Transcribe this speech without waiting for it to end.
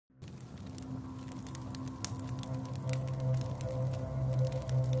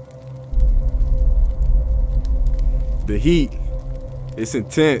The heat, it's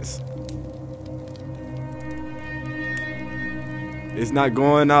intense. It's not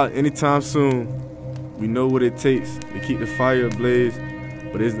going out anytime soon. We know what it takes to keep the fire ablaze,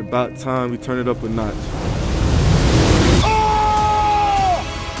 but it's about time we turn it up a notch.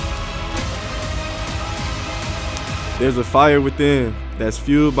 There's a fire within that's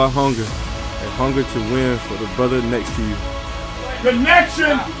fueled by hunger, and hunger to win for the brother next to you.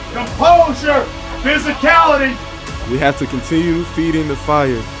 Connection, composure, physicality. We have to continue feeding the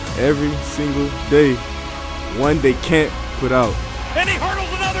fire every single day. One they can't put out. And he hurdles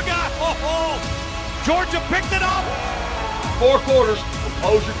another guy. Oh, Georgia picked it up. 4 quarters,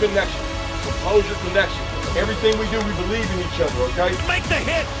 composure, connection. Composure, connection. Everything we do, we believe in each other, okay? Make the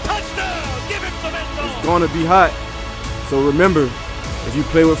hit. Touchdown. Give him some end zone. It's gonna be hot. So remember, if you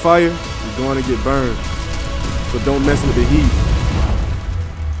play with fire, you're going to get burned. So don't mess with the heat.